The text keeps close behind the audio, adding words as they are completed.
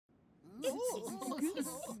Be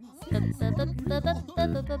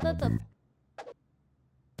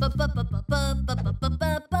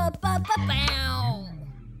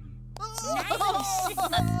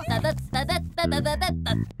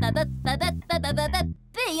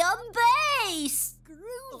on bass!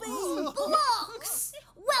 Groovy! Blocks!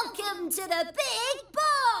 Welcome to the Big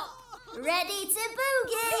Bop! Ready to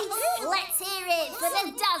boogie? Let's hear it for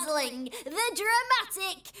the dazzling, the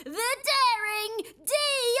dramatic, the daring D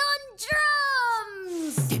on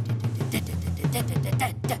drums!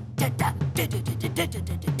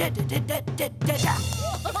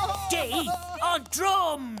 D on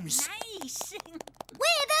drums! Nice!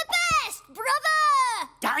 We're the best, brother!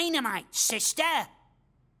 Dynamite, sister!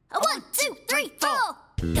 1, 2, 3, 4! Bro!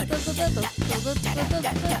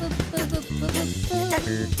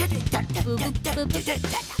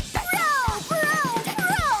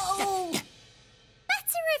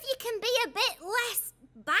 Better if you can be a bit less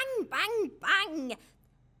bang, bang, bang.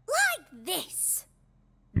 Like this.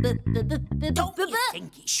 Don't you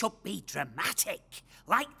think it should be dramatic?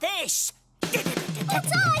 Like this? But I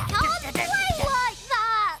can't play like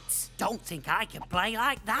that! Don't think I can play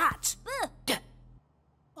like that.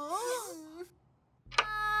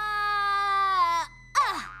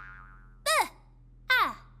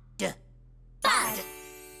 Bad.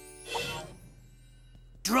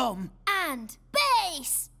 Drum. And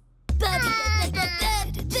bass! Bad!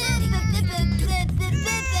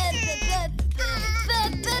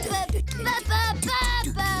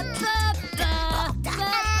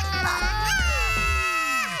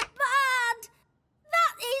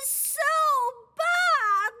 That is so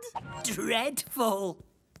bad! Dreadful.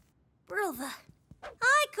 Brother,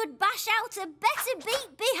 I could bash out a better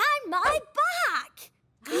beat behind my back.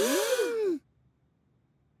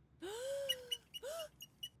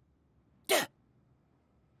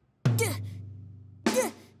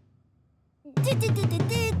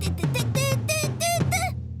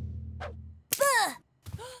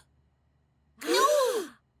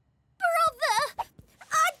 Brother,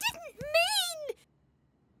 I didn't mean.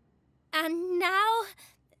 And now,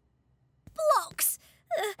 blocks.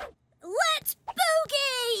 Let's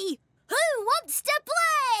boogie! Who wants to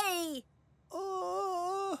play?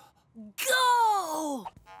 Go!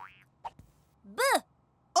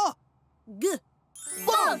 G.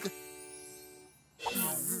 Bug.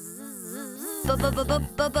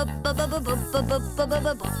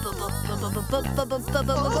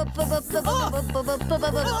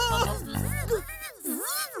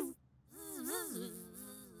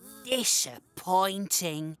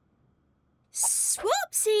 Disappointing.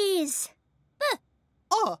 Swapsies.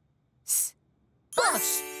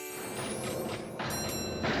 Bus.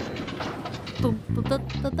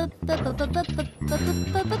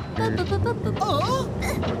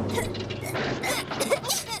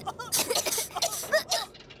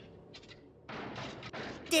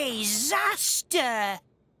 Disaster.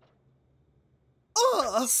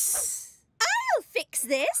 I'll fix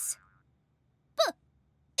this.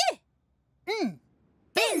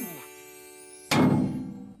 Bin.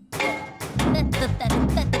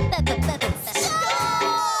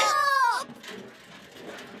 Stop!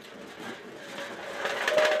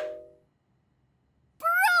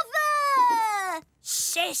 Brother!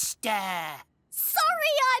 Sister.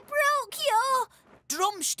 Sorry I broke your...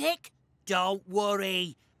 Drumstick? Don't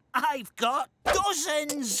worry. I've got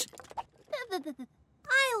dozens.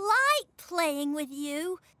 I like playing with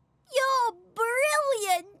you. You're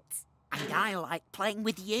brilliant. And I like playing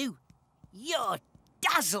with you. You're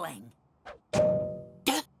dazzling. Brilliant!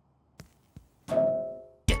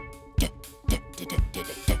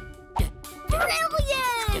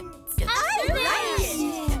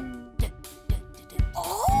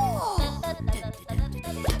 Oh!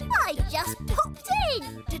 I just popped in.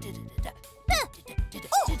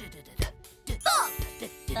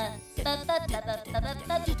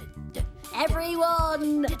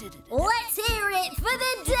 Everyone, let's hear it for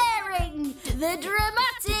the daring, the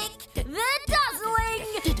dramatic, the dazzling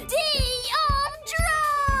D on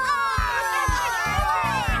drums!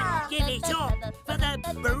 Give it up for the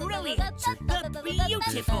brilliant, the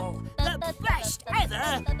beautiful, the best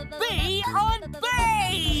ever Bee on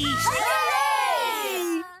Bass!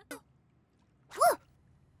 Hooray!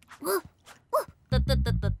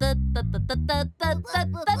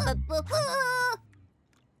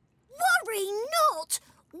 Worry not!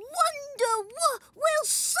 Wonder will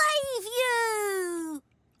save you!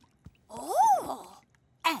 Oh!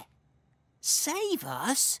 Save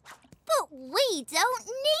us? But we don't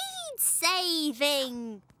need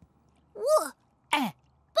saving!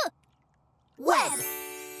 Web!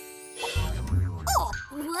 Oh,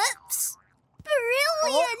 whoops!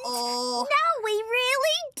 Brilliant!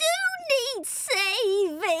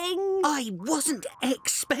 wasn't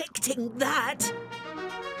expecting that.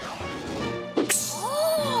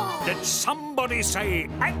 Oh! Did somebody say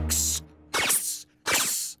X?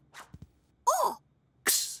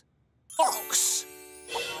 Ox! Ox.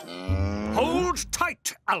 Hold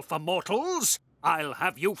tight, Alpha Mortals. I'll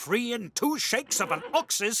have you free in 2 shakes of an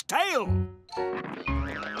ox's tail.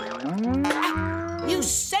 You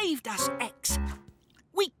saved us, X.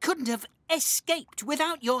 We couldn't have escaped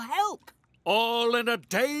without your help. All in a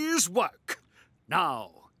day's work.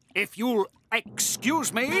 Now, if you'll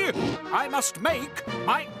excuse me, I must make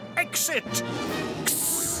my exit.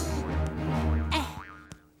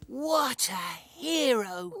 What a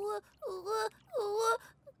hero.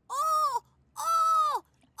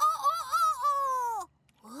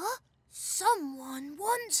 Someone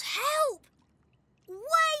wants help.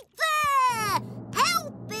 Wait there!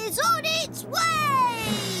 Help is on its way!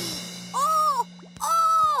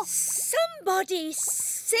 Somebody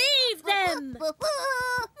save them!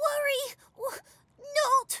 Worry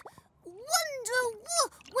not. Wonder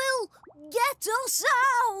will get us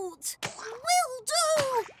out. Will do.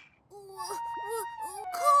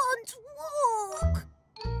 Can't walk.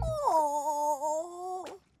 Oh,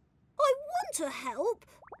 I want to help,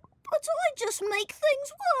 but I just make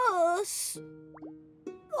things worse.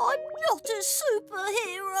 I'm not a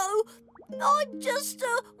superhero. I'm just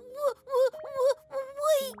a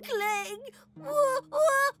weakling.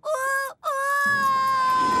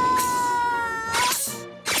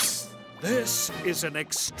 This is an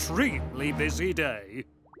extremely busy day.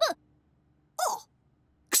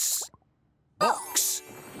 Box.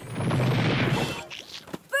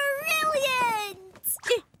 Brilliant!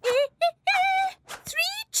 3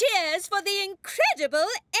 cheers for the incredible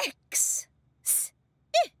X.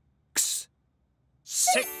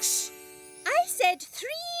 6. I said 3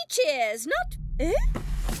 cheers, not...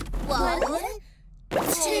 1,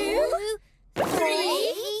 2,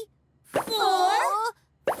 3, 4,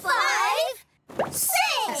 5,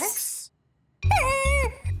 6.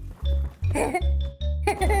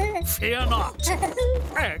 Fear not.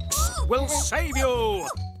 X will save you.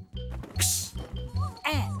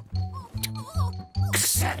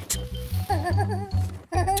 Set.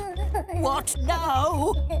 What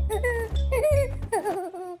now?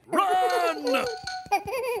 Run!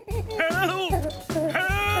 Help!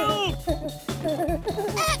 Help!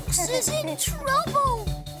 X is in trouble.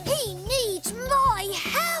 He needs my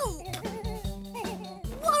help.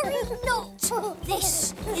 Worry not.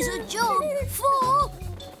 This is a job for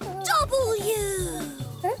W.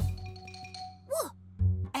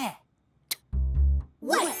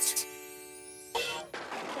 Wet.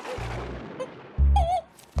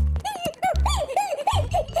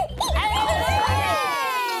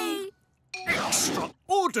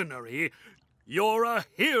 Extraordinary. You're a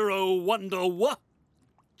hero, Wonder.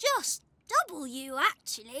 Just W,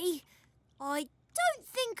 actually. I don't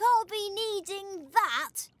think I'll be needing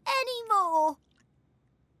that anymore.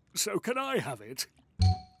 So can I have it?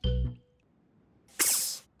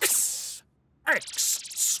 X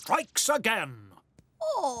strikes again.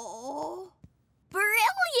 Oh,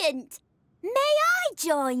 brilliant! May I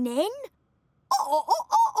join in?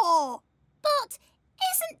 But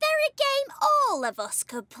isn't there a game all of us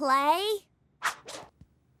could play?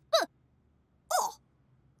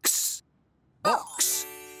 Box.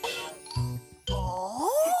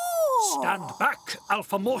 Stand back,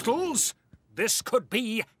 Alpha Mortals. This could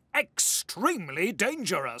be extremely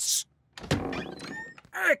dangerous.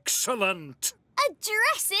 Excellent. A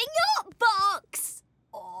dressing up box.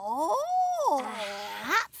 A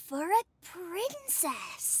hat for a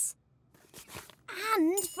princess.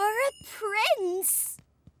 And for a prince.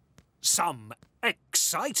 Some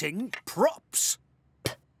exciting props.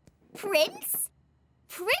 Prince?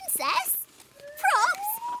 Princess?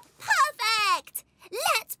 Props? Perfect!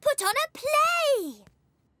 Let's put on a play.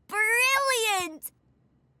 Brilliant!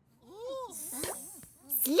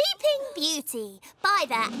 Sleeping Beauty by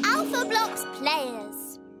the Alphablocks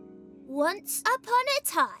players. Once upon a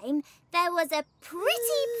time, there was a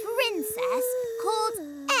pretty princess called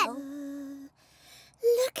Elle.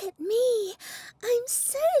 Look at me. I'm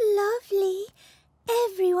so lovely.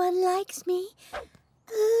 Everyone likes me.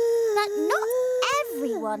 But not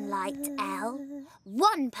everyone liked Elle.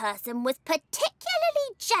 One person was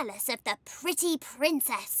particularly jealous of the pretty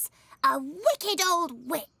princess, a wicked old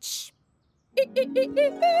witch.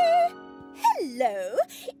 Hello,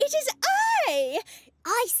 it is I.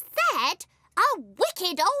 I said a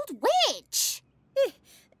wicked old witch.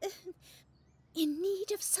 In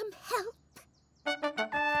need of some help?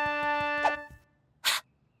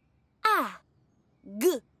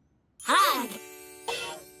 Hag.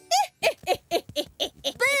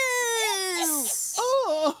 Boo!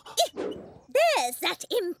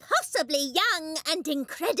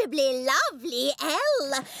 incredibly lovely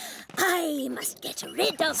Elle. I must get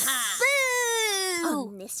rid of her. Boo!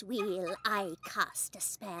 On this wheel I cast a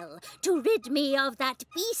spell to rid me of that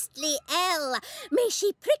beastly Elle. May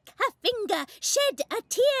she prick her finger, shed a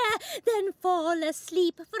tear, then fall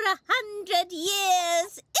asleep for 100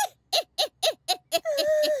 years.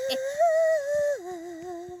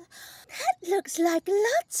 That looks like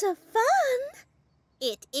lots of fun.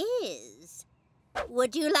 It is.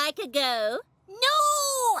 Would you like a go?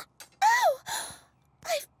 No! Ow!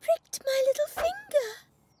 I've pricked my little finger.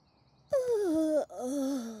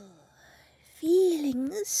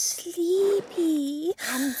 Feeling sleepy.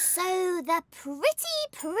 And so the pretty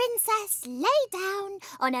princess lay down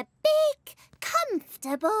on a big,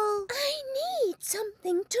 comfortable... I need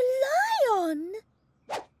something to lie on.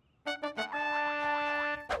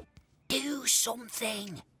 Do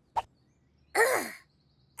something.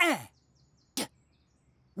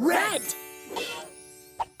 Red!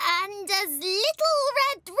 And as Little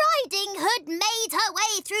Red Riding Hood made her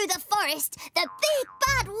way through the forest, the big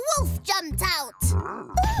bad wolf jumped out.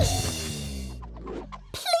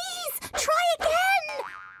 Please, try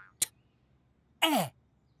again.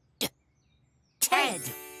 Ted.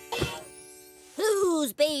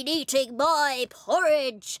 Who's been eating my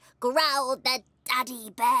porridge? Growled the daddy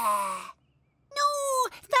bear. No,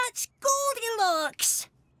 that's Goldilocks.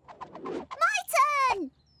 My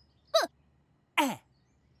turn.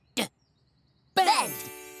 Bed.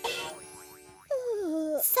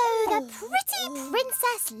 So the pretty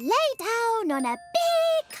princess lay down on a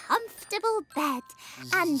big, comfortable bed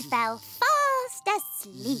and fell fast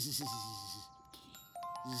asleep.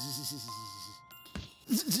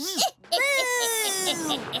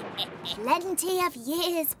 Plenty of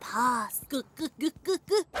years passed.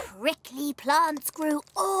 Prickly plants grew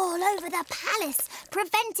all over the palace,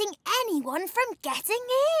 preventing anyone from getting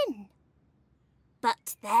in.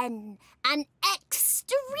 But then an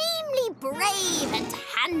extremely brave and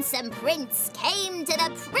handsome prince came to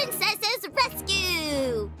the princess's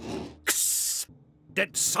rescue. X.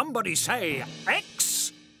 Did somebody say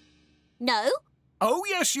X? No. Oh,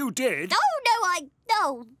 yes, you did.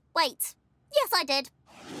 No, wait. Yes, I did.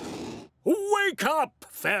 Wake up,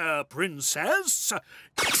 fair princess.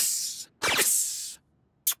 X. X.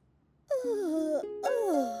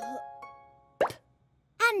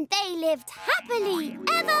 And they lived happily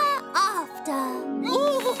ever after.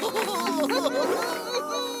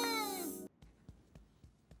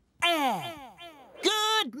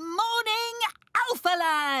 Good morning,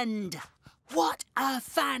 Alphaland! What a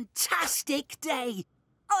fantastic day!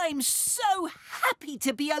 I'm so happy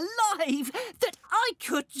to be alive that I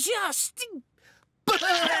could just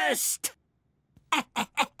burst!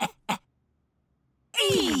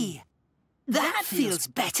 E! That feels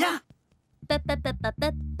better.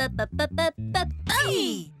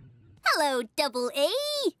 E! Hello, Double E.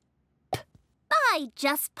 I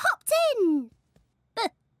just popped in.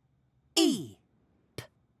 E!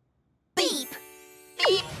 Beep.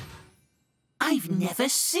 Beep! I've never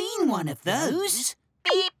seen one of those.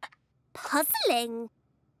 Beep. Puzzling.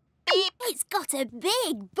 Beep. It's got a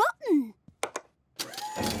big button.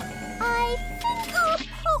 I think I'll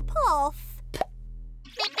pop off.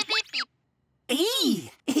 Beep, beep, beep, beep.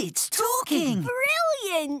 E! It's talking.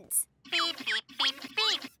 Brilliant. Beep, beep, beep,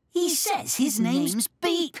 beep. He says his name's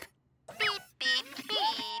Beep. Beep, beep,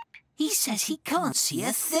 beep. He says he can't see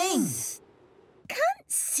a thing. Can't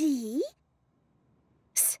see?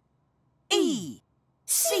 E!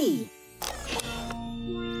 C!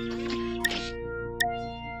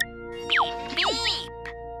 Beep, beep.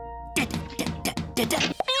 Da-da-da-da-da.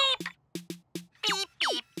 Beep. Beep,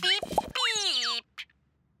 beep, beep, beep.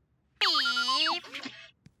 Beep.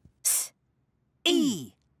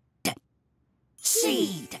 E! D.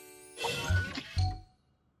 Seed.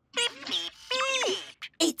 Beep, beep, beep.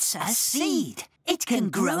 It's a seed. It can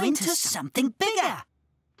grow into something bigger.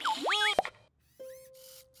 Beep,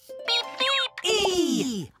 beep.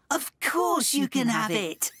 E! Of course you can have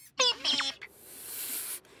it. Beep, beep.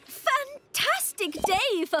 Fantastic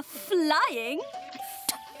day for flying.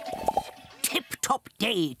 Tip-top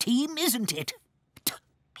day, team, isn't it? Beep.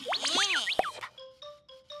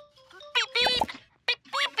 Beep, beep. Beep,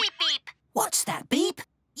 beep, beep, beep. What's that, Beep?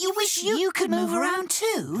 You wish you could move around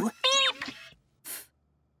too? Beep.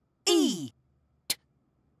 E! T.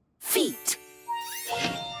 Feet. Beep,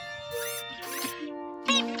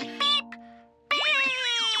 beep, beep.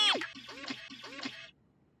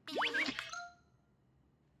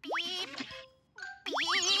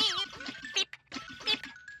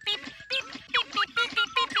 Beep.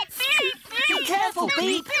 Be careful, Beep.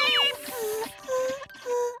 Beep, beep, beep.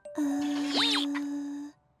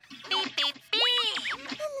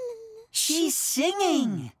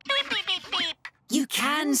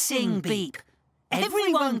 sing, Beep.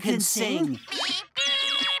 Everyone can sing.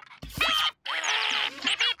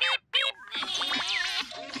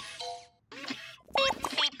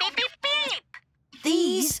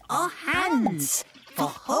 These are hands for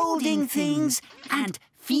holding things and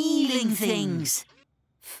feeling things.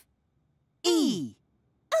 E.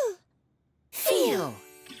 Feel.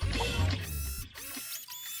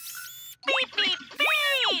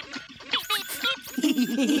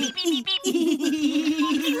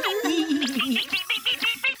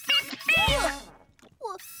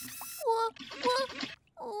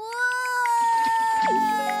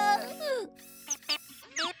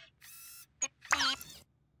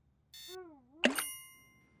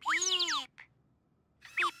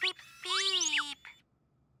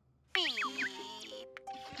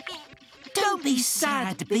 Don't be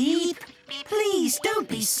sad, Beep. Please don't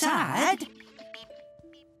be sad.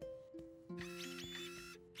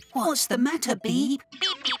 What's the matter, Beep?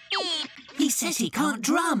 He says he can't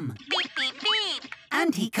drum.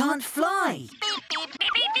 And he can't fly.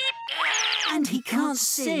 And he can't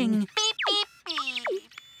sing.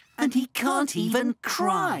 And he can't even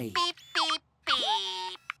cry.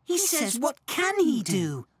 He says, what can he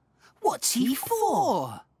do? What's he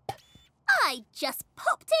for? I just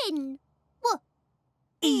popped in.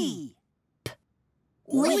 E.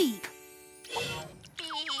 Weep.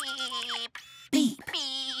 Beep.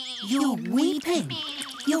 You're weeping.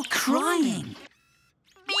 You're crying.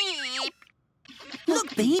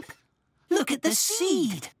 Look, Beep. Look at the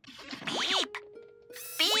seed.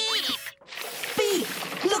 Beep.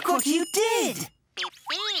 Look what you did.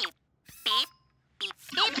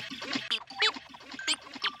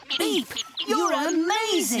 Beep. You're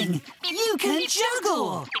amazing. You can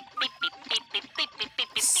juggle.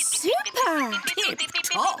 Super!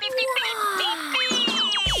 Tip-top.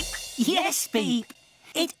 Yes, Beep.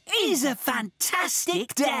 It is a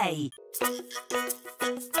fantastic day.